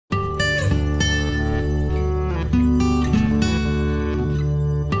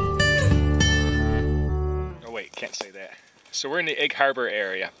can't say that. So we're in the Egg Harbor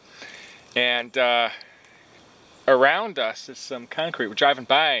area, and around us is some concrete. We're driving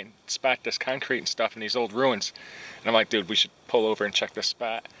by and spot this concrete and stuff in these old ruins. And I'm like, dude, we should pull over and check this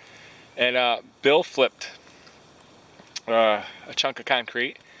spot. And Bill flipped a chunk of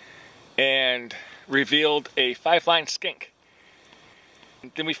concrete and revealed a 5-line skink.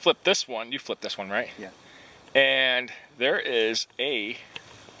 And then we flipped this one. You flipped this one, right? Yeah. And there is a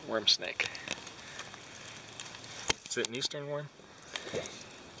worm snake. Is it an eastern worm? Yeah.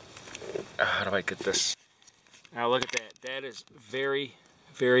 How do I get this? Now look at that. That is very,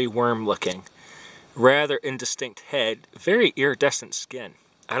 very worm looking. Rather indistinct head. Very iridescent skin.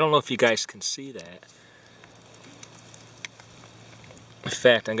 I don't know if you guys can see that. In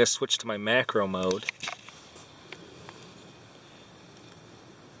fact, I'm going to switch to my macro mode.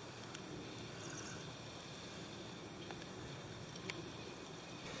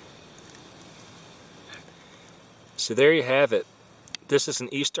 So there you have it. This is an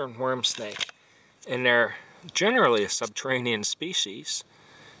eastern worm snake. And they're generally a subterranean species.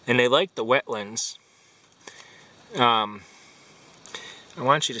 And they like the wetlands. I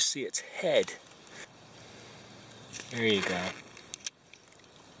want you to see its head. There you go.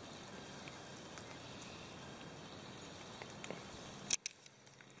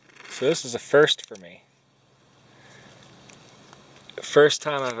 So this is a first for me. First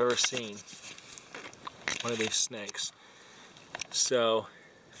time I've ever seen one of these snakes. So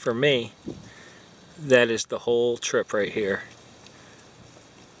for me, that is the whole trip right here.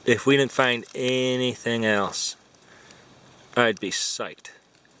 If we didn't find anything else, I'd be psyched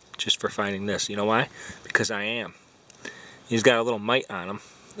just for finding this. You know why? Because I am. He's got a little mite on him.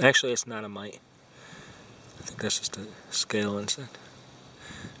 Actually, it's not a mite. I think that's just a scale inside.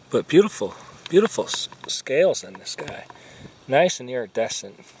 But beautiful, beautiful scales in this guy. Nice and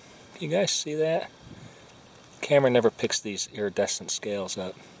iridescent. Can you guys see that? Camera never picks these iridescent scales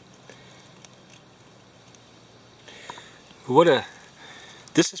up.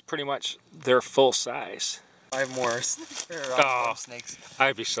 This is pretty much their full size. 5 more snakes.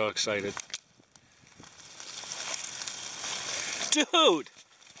 I'd be so excited. Dude!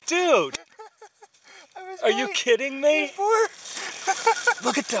 Dude! Are you kidding me?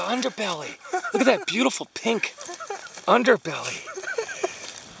 Look at the underbelly. Look at that beautiful pink underbelly.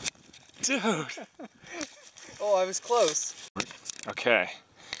 Dude. Oh, I was close. Okay.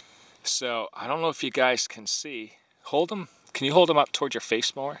 So, I don't know if you guys can see. Hold them. Can you hold them up toward your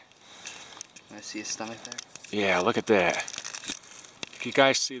face more? Can I see his stomach there? Yeah, look at that. Can you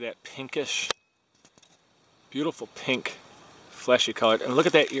guys see that pinkish, beautiful pink, fleshy colored? And look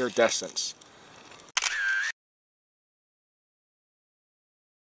at that iridescence.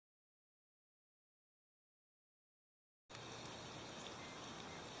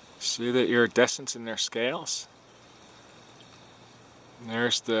 See the iridescence in their scales? And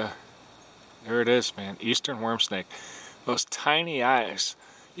there it is, man. Eastern worm snake. Those tiny eyes.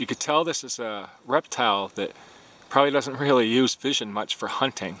 You could tell this is a reptile that probably doesn't really use vision much for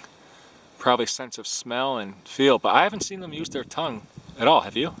hunting. Probably sense of smell and feel, but I haven't seen them use their tongue at all,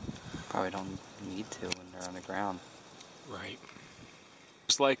 have you? Probably don't need to when they're on the ground. Right.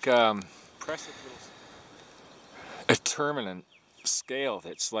 It's like a terminant scale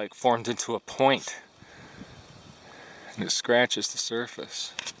that's like formed into a point. And it scratches the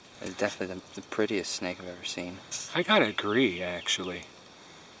surface. It's definitely the prettiest snake I've ever seen. I gotta agree, actually.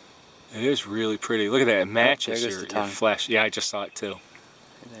 It is really pretty. Look at that. It matches your flesh. Yeah, I just saw it too.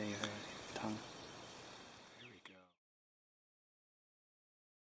 There you go.